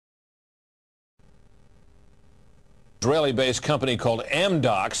Israeli-based company called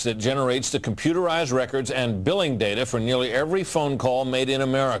Amdocs that generates the computerized records and billing data for nearly every phone call made in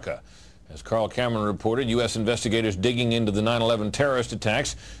America. As Carl Cameron reported, U.S. investigators digging into the 9/11 terrorist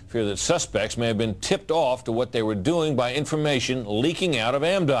attacks fear that suspects may have been tipped off to what they were doing by information leaking out of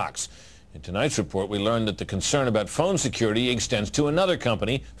Amdocs. In tonight's report, we learned that the concern about phone security extends to another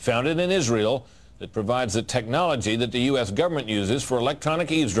company founded in Israel that provides the technology that the U.S. government uses for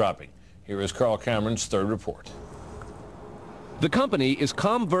electronic eavesdropping. Here is Carl Cameron's third report. The company is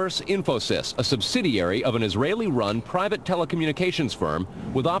Comverse Infosys, a subsidiary of an Israeli-run private telecommunications firm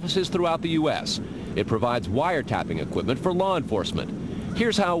with offices throughout the U.S. It provides wiretapping equipment for law enforcement.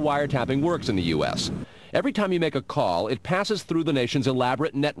 Here's how wiretapping works in the U.S. Every time you make a call, it passes through the nation's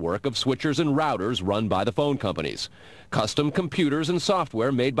elaborate network of switchers and routers run by the phone companies. Custom computers and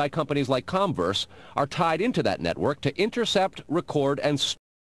software made by companies like Comverse are tied into that network to intercept, record, and store.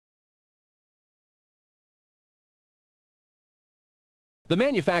 The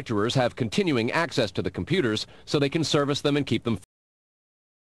manufacturers have continuing access to the computers so they can service them and keep them.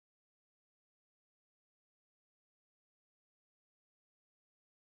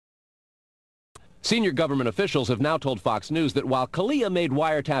 Senior government officials have now told Fox News that while CALEA made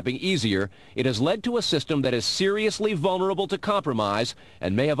wiretapping easier, it has led to a system that is seriously vulnerable to compromise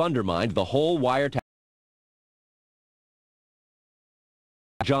and may have undermined the whole wiretap.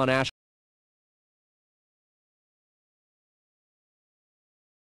 John Ash,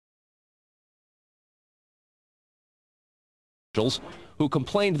 who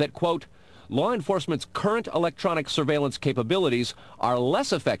complained that, quote, law enforcement's current electronic surveillance capabilities are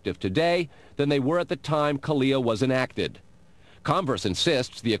less effective today than they were at the time CALEA was enacted. Comverse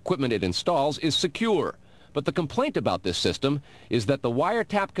insists the equipment it installs is secure, but the complaint about this system is that the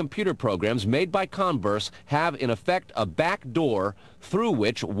wiretap computer programs made by Comverse have in effect a back door through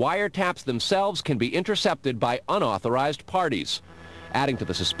which wiretaps themselves can be intercepted by unauthorized parties. Adding to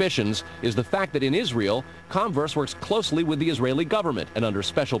the suspicions is the fact that in Israel, Comverse works closely with the Israeli government and under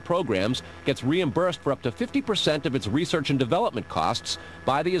special programs gets reimbursed for up to 50% of its research and development costs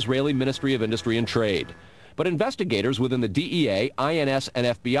by the Israeli Ministry of Industry and Trade. But investigators within the DEA, INS, and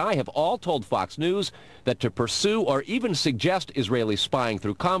FBI have all told Fox News that to pursue or even suggest Israeli spying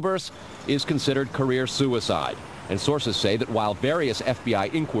through Comverse is considered career suicide. And sources say that while various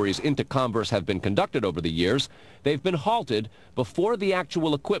FBI inquiries into Comverse have been conducted over the years, they've been halted before the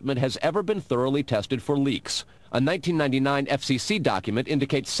actual equipment has ever been thoroughly tested for leaks. A 1999 FCC document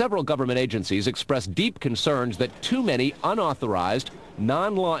indicates several government agencies expressed deep concerns that too many unauthorized,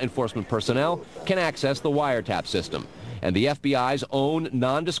 non-law enforcement personnel can access the wiretap system. And the FBI's own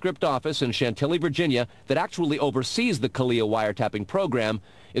nondescript office in Chantilly, Virginia, that actually oversees the CALEA wiretapping program,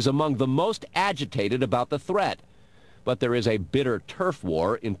 is among the most agitated about the threat. But there is a bitter turf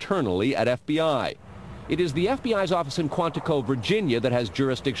war internally at FBI. It is the FBI's office in Quantico, Virginia that has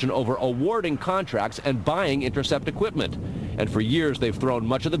jurisdiction over awarding contracts and buying intercept equipment. And for years they've thrown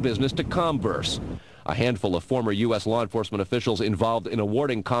much of the business to Comverse. A handful of former U.S. law enforcement officials involved in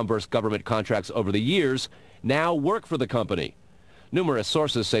awarding Comverse government contracts over the years now work for the company. Numerous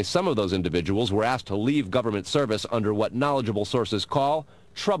sources say some of those individuals were asked to leave government service under what knowledgeable sources call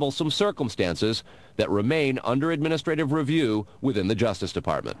troublesome circumstances that remain under administrative review within the Justice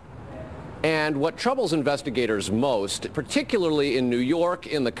Department. And what troubles investigators most, particularly in New York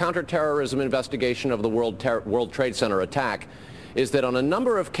in the counterterrorism investigation of the World Trade Center attack, is that on a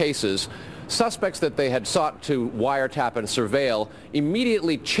number of cases, suspects that they had sought to wiretap and surveil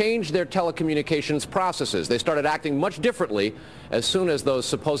immediately changed their telecommunications processes. They started acting much differently as soon as those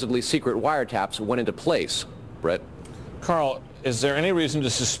supposedly secret wiretaps went into place. Brett? Carl, is there any reason to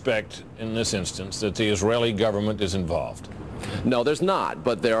suspect in this instance that the Israeli government is involved? No, there's not,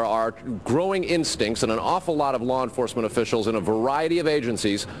 but there are growing instincts and an awful lot of law enforcement officials in a variety of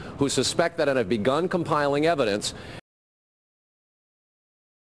agencies who suspect that and have begun compiling evidence